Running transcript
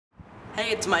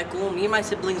Hey, it's Michael. Me and my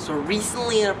siblings were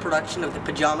recently in a production of the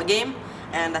Pajama Game,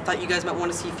 and I thought you guys might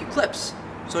want to see a few clips.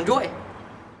 So enjoy!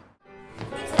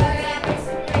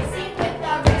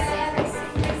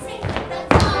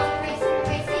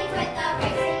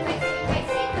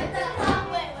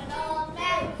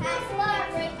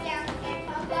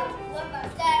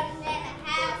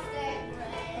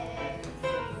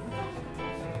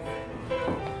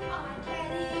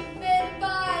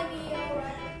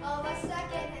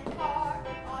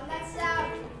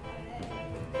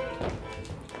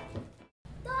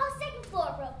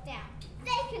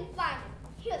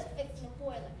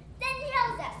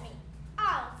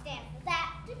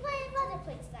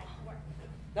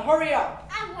 Now hurry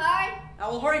up! I'm hard. I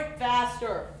will hurry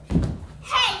faster.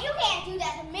 Hey, you can't do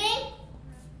that to me.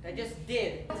 I just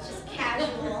did. It's just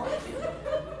casual.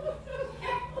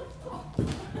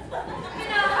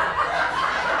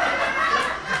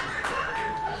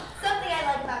 Something I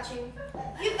like about you.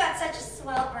 You've got such a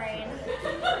swell brain.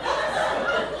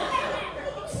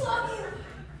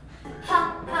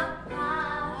 Ha ha ha.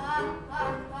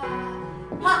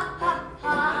 Ha ha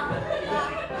ha.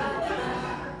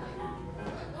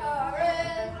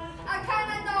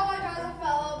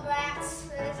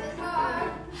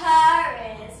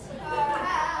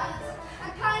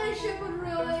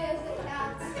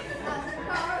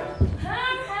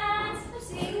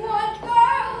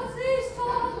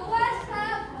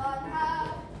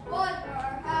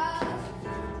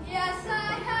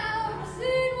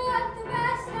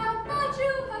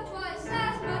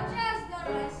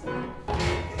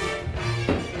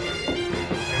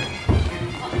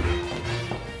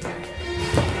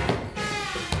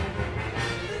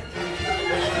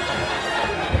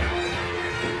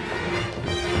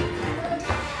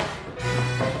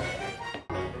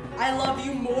 I love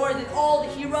you more than all the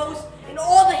heroes in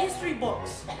all the history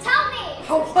books. Tell me!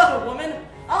 Oh, what a woman!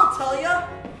 I'll tell ya!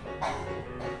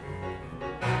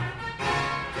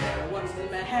 There was a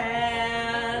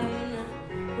man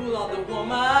who loved a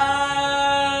woman.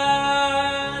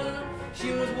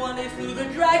 She was wanted through the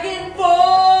dragon for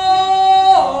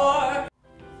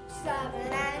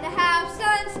 7.5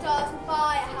 cents doesn't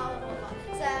buy a hell of a lot.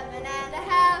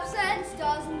 7.5 cents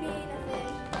doesn't mean a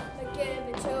thing. But give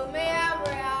it to me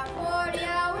every hour, 40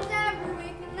 hours every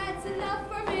week, and that's enough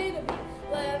for me to be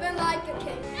living like a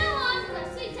king. Now on to the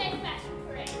Sweet Taste Fashion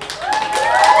Parade.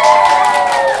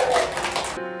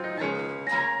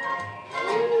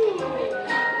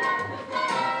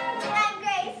 I'm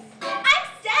Grace. I'm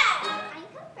Steph. I'm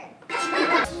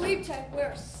Comfort. Sleep tight,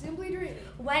 we're simply dreaming.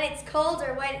 When it's cold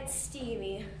or when it's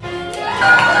steamy. Your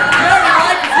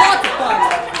life is lots of fun!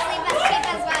 Sleep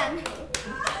as fun.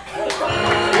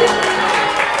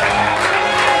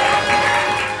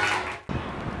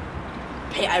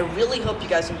 Hey, I really hope you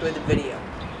guys enjoyed the video.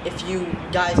 If you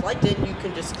guys liked it, you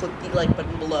can just click the like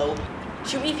button below.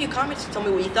 Shoot me a few comments and tell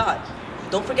me what you thought.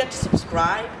 Don't forget to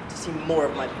subscribe to see more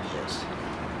of my videos.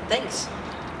 Thanks.